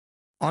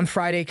On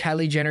Friday,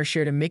 Kylie Jenner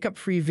shared a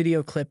makeup-free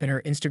video clip in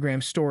her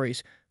Instagram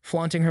stories,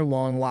 flaunting her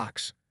long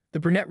locks. The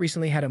brunette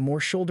recently had a more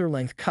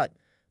shoulder-length cut,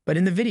 but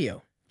in the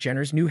video,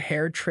 Jenner's new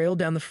hair trailed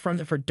down the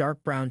front of her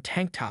dark brown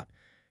tank top.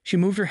 She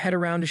moved her head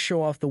around to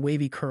show off the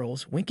wavy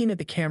curls, winking at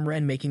the camera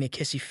and making a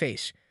kissy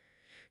face.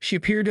 She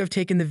appeared to have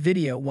taken the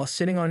video while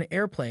sitting on an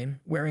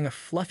airplane, wearing a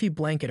fluffy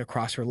blanket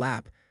across her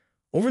lap.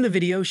 Over in the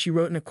video, she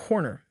wrote in a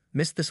corner,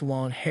 "Missed this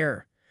long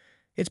hair."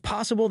 It's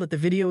possible that the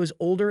video is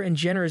older and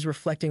Jenner is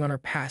reflecting on her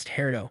past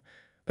hairdo,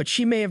 but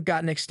she may have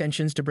gotten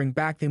extensions to bring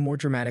back the more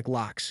dramatic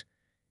locks.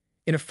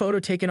 In a photo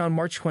taken on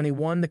March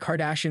 21, the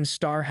Kardashian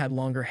star had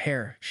longer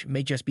hair. She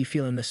may just be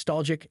feeling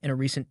nostalgic. In a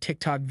recent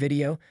TikTok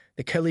video,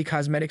 the Kylie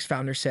Cosmetics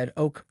founder said,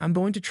 I'm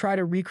going to try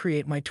to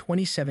recreate my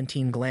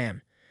 2017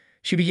 glam."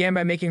 She began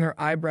by making her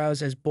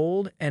eyebrows as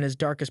bold and as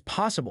dark as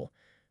possible,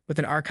 with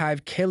an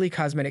archived Kylie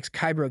Cosmetics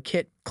Kybro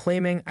kit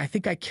claiming, "I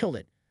think I killed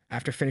it,"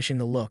 after finishing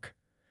the look.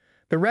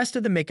 The rest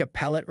of the makeup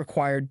palette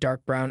required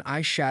dark brown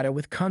eyeshadow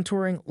with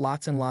contouring,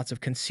 lots and lots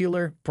of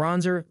concealer,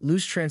 bronzer,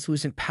 loose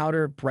translucent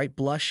powder, bright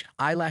blush,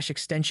 eyelash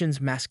extensions,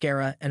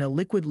 mascara, and a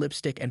liquid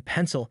lipstick and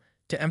pencil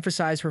to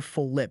emphasize her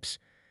full lips.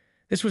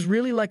 "This was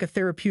really like a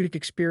therapeutic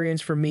experience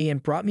for me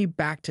and brought me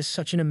back to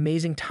such an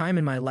amazing time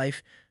in my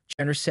life,"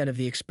 Jenner said of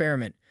the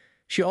experiment.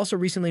 She also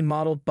recently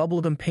modeled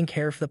bubblegum pink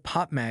hair for the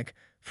Pop mag,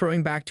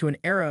 throwing back to an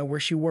era where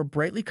she wore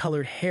brightly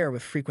colored hair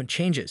with frequent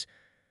changes.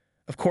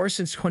 Of course,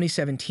 since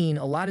 2017,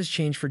 a lot has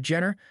changed for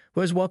Jenner,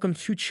 who has welcomed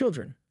 2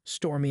 children,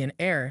 Stormi and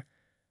Air,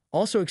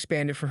 also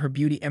expanded from her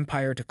beauty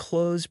empire to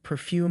clothes,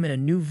 perfume, and a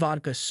new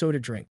vodka soda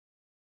drink.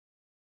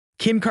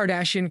 Kim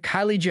Kardashian,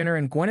 Kylie Jenner,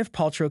 and Gwyneth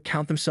Paltrow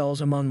count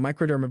themselves among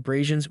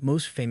microdermabrasion's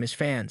most famous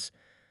fans.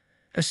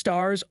 The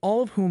stars,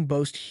 all of whom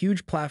boast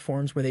huge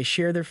platforms where they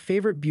share their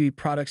favorite beauty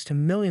products to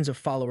millions of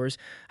followers,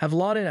 have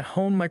lauded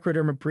at-home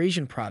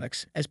microdermabrasion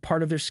products as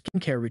part of their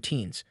skincare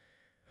routines.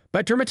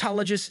 But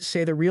dermatologists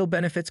say the real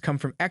benefits come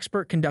from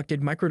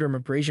expert-conducted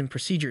microdermabrasion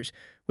procedures,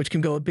 which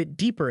can go a bit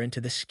deeper into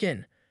the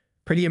skin,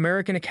 per the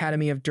American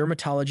Academy of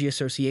Dermatology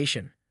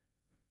Association.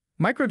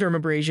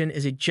 Microdermabrasion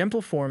is a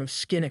gentle form of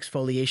skin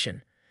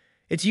exfoliation.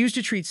 It's used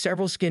to treat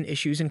several skin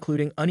issues,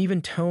 including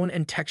uneven tone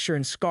and texture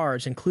and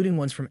scars, including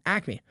ones from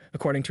acne,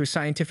 according to a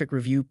scientific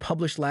review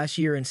published last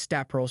year in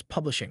Staprol's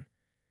Publishing.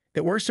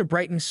 It works to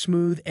brighten,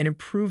 smooth, and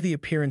improve the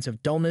appearance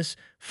of dullness,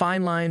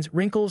 fine lines,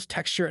 wrinkles,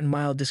 texture, and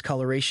mild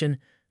discoloration.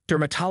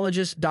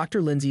 Dermatologist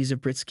Dr. Lindsay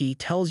Zabritsky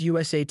tells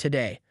USA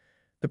Today,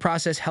 "The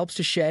process helps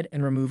to shed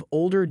and remove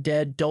older,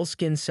 dead, dull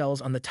skin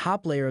cells on the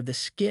top layer of the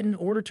skin in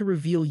order to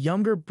reveal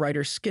younger,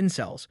 brighter skin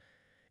cells.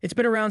 It's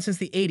been around since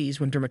the 80s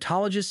when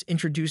dermatologists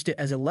introduced it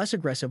as a less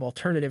aggressive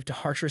alternative to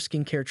harsher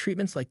skincare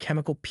treatments like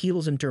chemical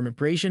peels and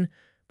dermabrasion,"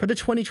 per the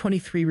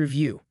 2023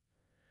 review.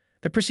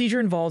 The procedure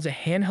involves a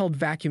handheld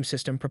vacuum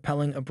system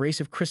propelling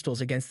abrasive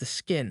crystals against the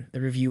skin,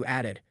 the review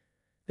added.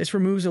 This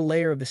removes a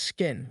layer of the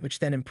skin, which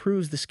then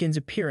improves the skin's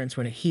appearance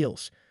when it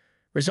heals.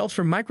 Results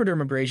from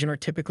microdermabrasion are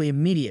typically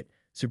immediate,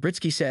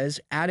 Zabritsky says,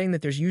 adding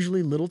that there's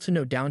usually little to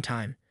no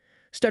downtime.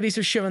 Studies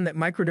have shown that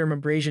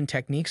microdermabrasion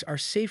techniques are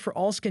safe for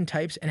all skin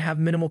types and have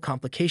minimal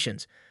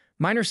complications.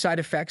 Minor side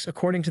effects,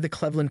 according to the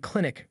Cleveland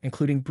Clinic,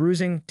 including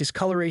bruising,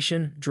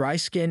 discoloration, dry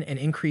skin, and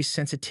increased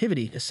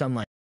sensitivity to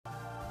sunlight.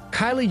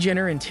 Kylie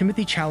Jenner and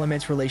Timothée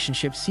Chalamet's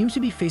relationship seems to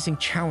be facing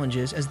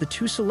challenges as the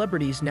two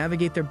celebrities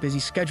navigate their busy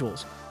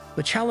schedules,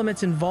 with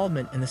Chalamet's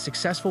involvement in the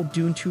successful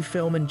Dune 2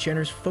 film and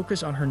Jenner's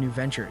focus on her new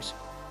ventures.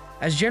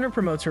 As Jenner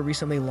promotes her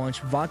recently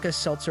launched vodka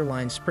seltzer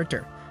line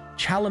Sprinter,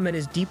 Chalamet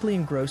is deeply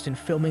engrossed in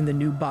filming the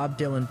new Bob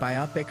Dylan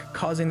biopic,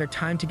 causing their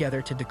time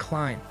together to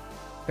decline.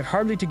 They're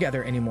hardly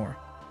together anymore.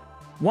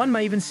 One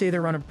might even say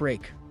they're on a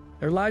break.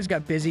 Their lives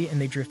got busy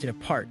and they drifted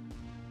apart.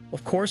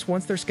 Of course,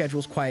 once their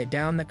schedules quiet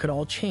down, that could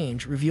all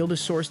change, revealed a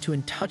source to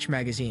In Touch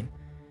magazine.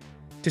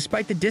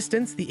 Despite the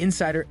distance, the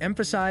insider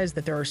emphasized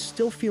that there are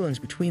still feelings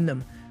between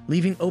them,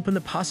 leaving open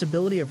the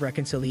possibility of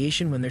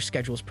reconciliation when their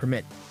schedules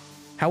permit.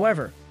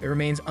 However, it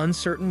remains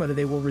uncertain whether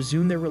they will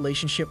resume their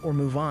relationship or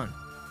move on.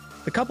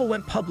 The couple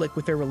went public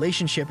with their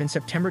relationship in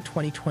September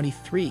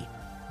 2023,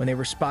 when they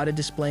were spotted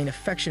displaying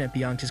affection at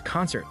Beyoncé's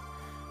concert.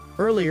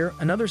 Earlier,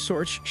 another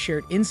source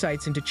shared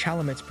insights into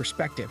Chalamet's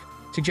perspective,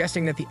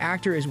 suggesting that the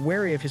actor is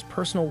wary of his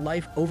personal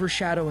life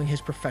overshadowing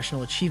his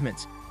professional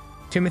achievements.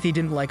 Timothée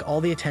didn't like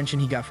all the attention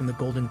he got from the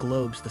Golden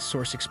Globes, the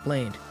source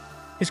explained.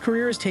 His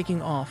career is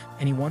taking off,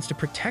 and he wants to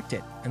protect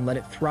it and let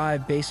it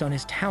thrive based on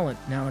his talent,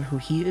 not on who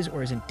he is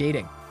or isn't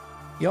dating.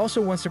 He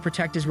also wants to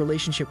protect his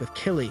relationship with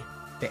Kylie,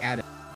 they added.